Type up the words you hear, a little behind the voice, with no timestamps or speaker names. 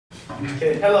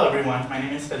Okay, hello everyone. My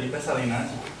name is Felipe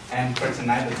COF, and for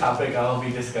tonight the topic I will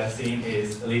be discussing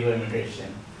is illegal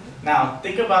immigration. Now,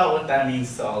 think about what that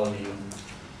means to all of you.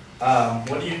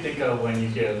 What do you think of when you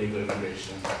hear illegal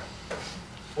immigration?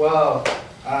 Well,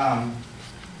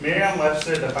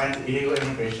 Merriam-Webster defines illegal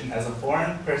immigration as a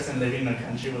foreign person living in a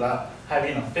country without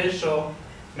having official,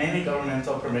 mainly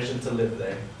governmental permission to live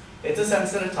there. It's a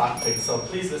sensitive topic, so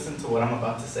please listen to what I'm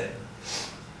about to say.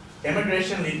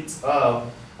 Immigration leads,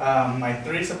 my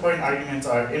three supporting arguments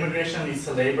are immigration leads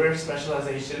to labor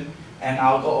specialization, and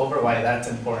I'll go over why that's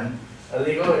important.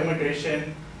 Illegal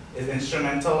immigration is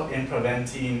instrumental in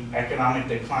preventing economic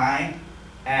decline,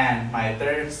 and my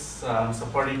third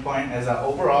supporting point is that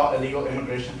overall illegal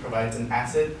immigration provides an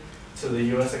asset to the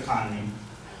U.S. economy.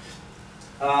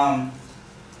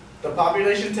 The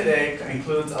population today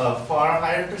includes a far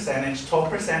higher percentage,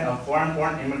 12% of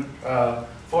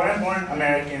foreign-born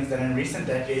Americans than in recent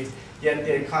decades, yet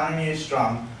the economy is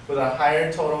strong, with a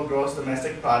higher total gross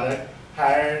domestic product,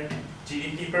 higher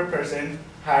GDP per person,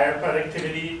 higher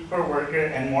productivity per worker,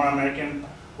 and more American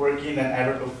working than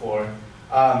ever before.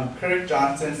 Kirk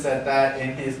Johnson said that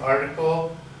in his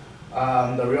article,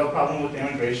 The Real Problem with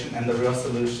Immigration and the Real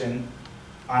Solution,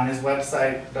 on his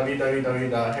website,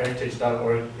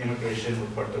 www.heritage.org, Immigration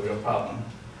Report the Real Problem.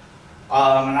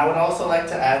 And I would also like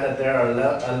to add that there are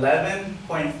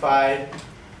 11.5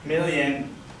 million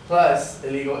plus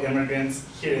illegal immigrants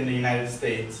here in the United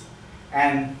States.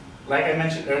 And like I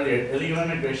mentioned earlier, illegal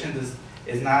immigration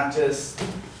is not just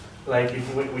like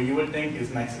what you would think is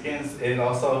Mexicans, it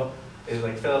also is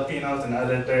like Filipinos and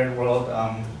other third world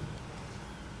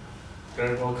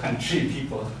country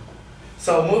people.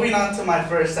 So moving on to my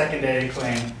first secondary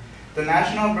claim, the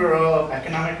National Bureau of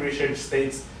Economic Research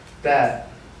states that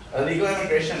illegal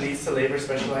immigration leads to labor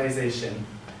specialization.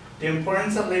 The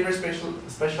importance of labor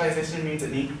specialization means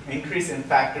an increase in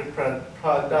factor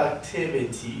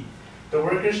productivity. The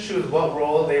workers choose what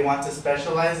role they want to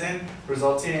specialize in,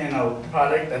 resulting in a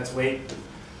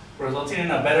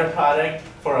better product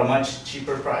for a much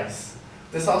cheaper price.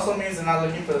 This also means they're not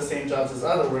looking for the same jobs as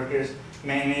other workers,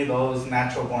 mainly those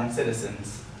natural-born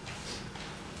citizens.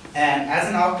 And as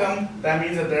an outcome, that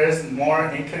means that there is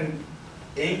more income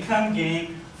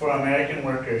gain for American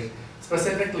workers.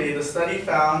 Specifically, the study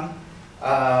found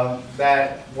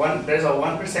that there's a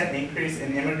 1% increase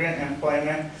in immigrant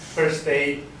employment per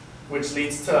state, which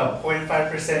leads to a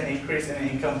 0.5% increase in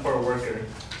income per worker.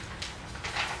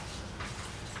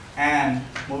 And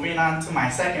moving on to my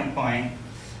second point,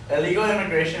 illegal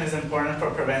immigration is important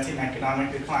for preventing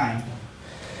economic decline.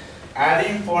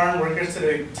 Adding foreign workers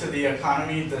to the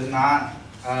economy does not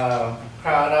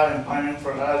crowd out employment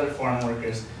for other foreign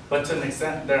workers, but to an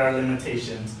extent there are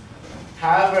limitations.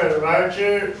 However, it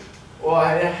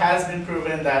has been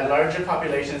proven that larger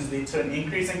populations lead to an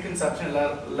increase in consumption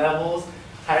levels,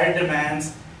 higher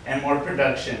demands, and more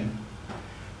production.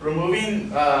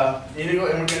 Removing illegal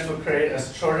immigrants will create a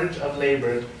shortage of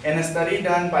labor. In a study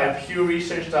done by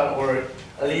PewResearch.org,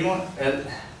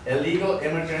 illegal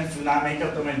immigrants do not make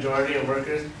up the majority of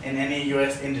workers in any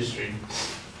U.S. industry.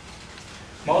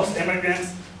 Most immigrant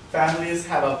families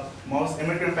have a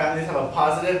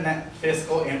positive net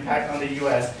fiscal impact on the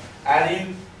U.S.,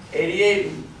 adding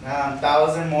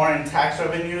 88,000 more in tax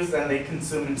revenues than they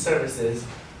consume in services.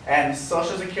 And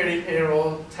Social Security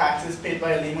payroll taxes paid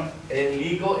by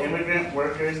illegal immigrant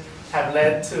workers have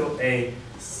led to a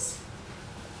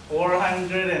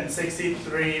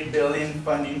 $463 billion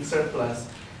funding surplus.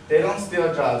 They don't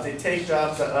steal jobs, they take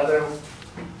jobs that others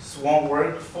won't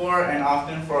work for, and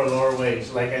often for a lower wage,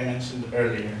 like I mentioned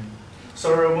earlier.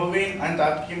 So removing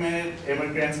undocumented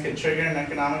immigrants can trigger an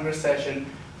economic recession,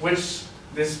 which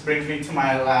this brings me to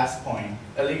my last point.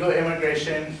 Illegal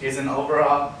immigration is an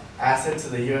overall asset to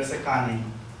the U.S. economy.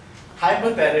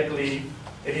 Hypothetically,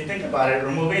 if you think about it,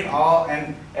 removing all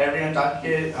and every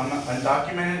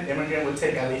undocumented immigrant would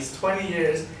take at least 20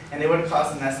 years, and it would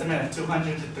cost an estimate of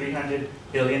 $200 to $300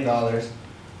 billion.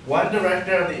 One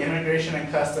director of the Immigration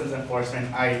and Customs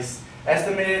Enforcement, ICE,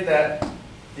 estimated that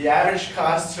the average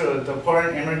cost to deport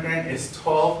an immigrant is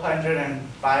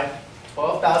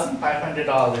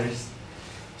 $12,500.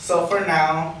 So for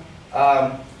now,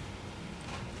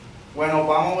 when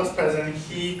Obama was president,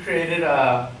 he created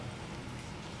a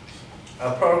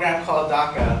program called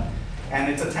DACA, and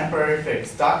it's a temporary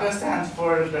fix. DACA stands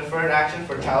for Deferred Action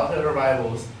for Childhood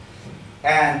Arrivals.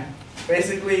 And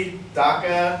basically,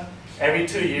 DACA, every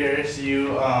 2 years,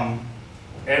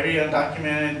 every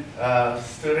undocumented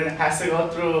student has to go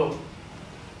through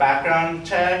background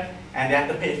check, and they have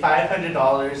to pay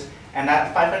 $500, and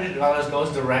that $500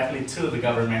 goes directly to the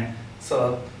government,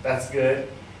 so that's good.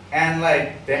 And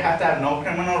like, they have to have no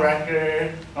criminal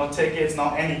record, no tickets,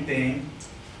 no anything.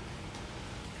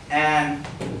 And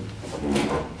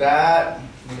that,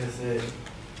 what is it?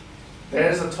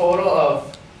 There's a total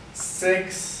of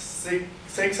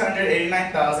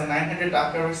 689,900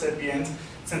 DACA recipients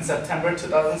since September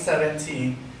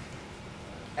 2017.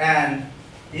 And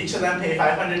each of them pay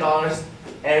 $500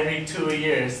 every 2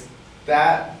 years.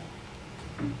 That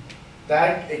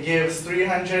it gives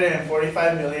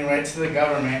 $345 million right to the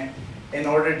government in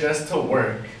order just to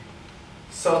work.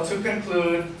 So to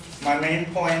conclude, my main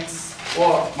points,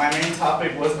 my main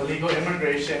topic was illegal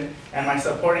immigration, and my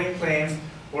supporting claims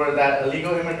were that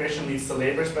illegal immigration leads to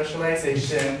labor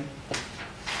specialization.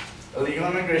 Illegal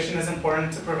immigration is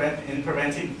important to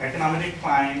preventing economic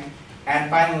decline, and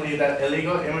finally, that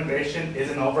illegal immigration is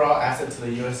an overall asset to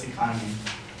the U.S. economy.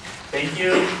 Thank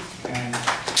you. And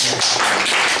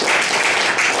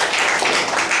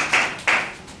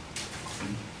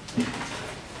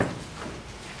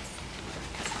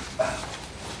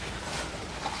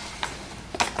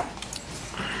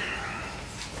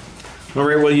all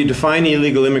right, well, you define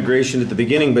illegal immigration at the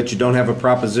beginning, but you don't have a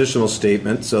propositional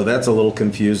statement, so that's a little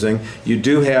confusing. You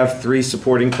do have 3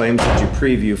 supporting claims that you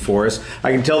preview for us.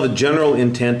 I can tell the general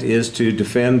intent is to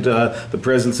defend the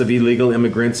presence of illegal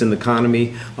immigrants in the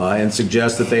economy and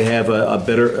suggest that they have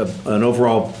an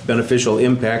overall beneficial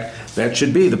impact. That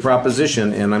should be the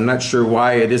proposition, and I'm not sure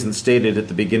why it isn't stated at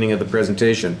the beginning of the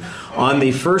presentation. On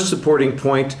the first supporting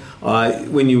point,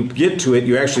 when you get to it,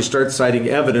 you actually start citing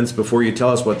evidence before you tell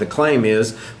us what the claim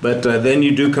is, but then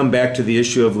you do come back to the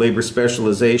issue of labor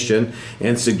specialization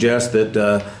and suggest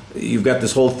that you've got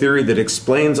this whole theory that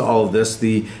explains all of this.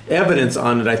 The evidence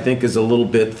on it, I think, is a little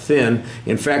bit thin.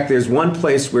 In fact, there's one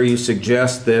place where you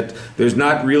suggest that there's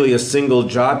not really a single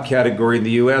job category in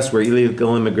the U.S. where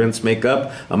illegal immigrants make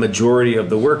up a majority of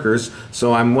the workers.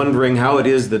 So I'm wondering how it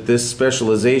is that this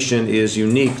specialization is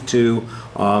unique to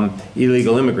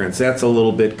illegal immigrants. That's a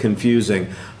little bit confusing.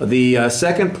 The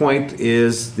second point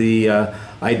is the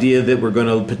idea that we're going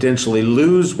to potentially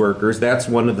lose workers. That's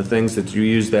one of the things that you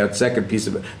use that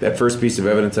first piece of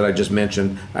evidence that I just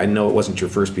mentioned. I know it wasn't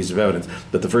your first piece of evidence,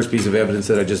 but the first piece of evidence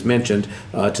that I just mentioned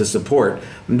to support.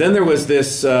 And then there was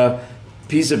this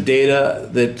piece of data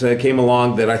that came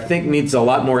along that I think needs a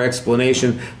lot more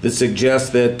explanation, that suggests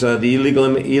that the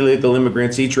illegal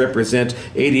immigrants each represent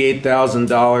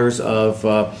 $88,000 of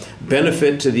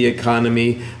benefit to the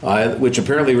economy, which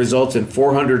apparently results in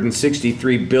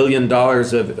 $463 billion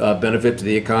of benefit to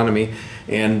the economy.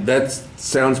 And that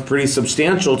sounds pretty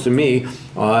substantial to me.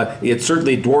 It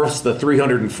certainly dwarfs the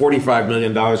 $345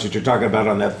 million that you're talking about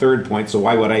on that third point, so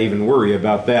why would I even worry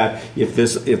about that? If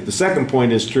the second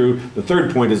point is true, the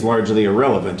third point is largely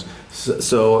irrelevant.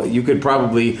 So you could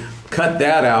probably cut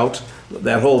that out,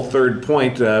 that whole third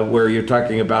point where you're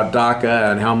talking about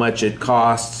DACA and how much it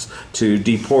costs to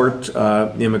deport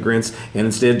immigrants, and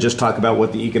instead just talk about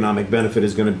what the economic benefit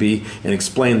is going to be and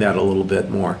explain that a little bit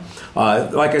more.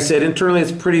 Like I said, internally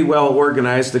it's pretty well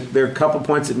organized. There are a couple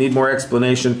points that need more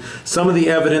explanation. Some of the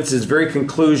evidence is very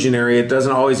conclusionary. It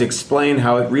doesn't always explain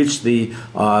how it reached the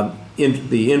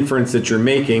inference that you're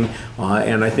making,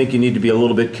 and I think you need to be a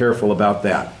little bit careful about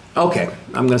that. Okay,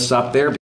 I'm going to stop there.